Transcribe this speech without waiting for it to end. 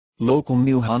Local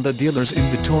new Honda dealers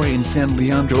inventory in San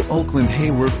Leandro, Oakland,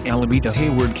 Hayward, Alameda,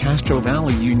 Hayward, Castro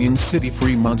Valley, Union City,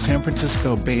 Fremont, San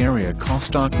Francisco Bay Area. Call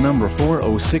stock number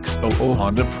 40600,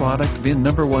 Honda product VIN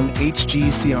number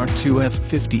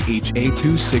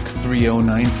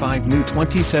 1HGCR2F50HA263095. New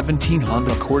 2017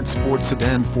 Honda Accord Sport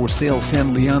Sedan for sale,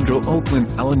 San Leandro, Oakland,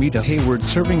 Alameda, Hayward,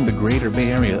 serving the greater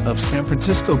Bay Area of San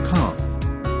Francisco.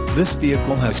 This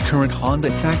vehicle has current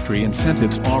Honda factory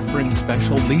incentives, offering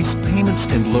special lease payments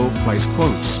and low price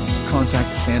quotes.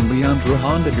 Contact San Leandro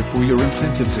Honda before your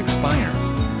incentives expire.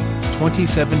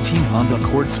 2017 Honda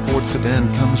Accord Sport Sedan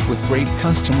comes with great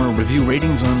customer review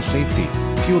ratings on safety,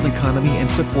 fuel economy, and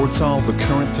supports all the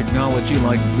current technology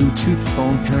like Bluetooth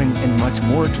phone pairing and much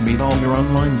more to meet all your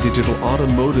online digital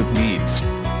automotive needs.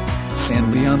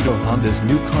 San Leandro Honda's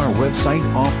new car website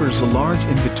offers a large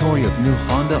inventory of new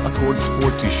Honda Accord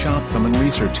Sport to shop from and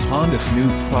research Honda's new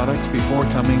products before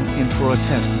coming in for a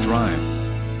test drive.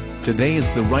 Today is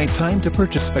the right time to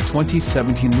purchase a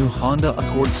 2017 new Honda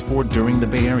Accord Sport during the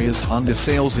Bay Area's Honda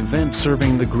sales event,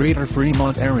 serving the greater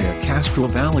Fremont area, Castro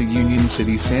Valley, Union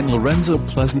City, San Lorenzo,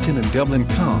 Pleasanton, and Dublin.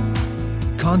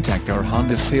 Contact our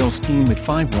Honda sales team at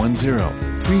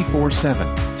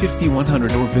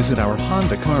 510-347-5100 or visit our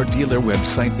Honda car dealer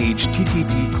website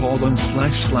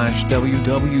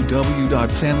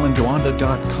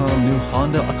http://www.sanleandrohonda.com. New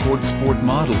Honda Accord Sport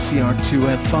model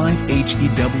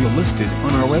CR2F5HEW listed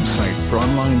on our website for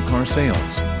online car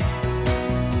sales.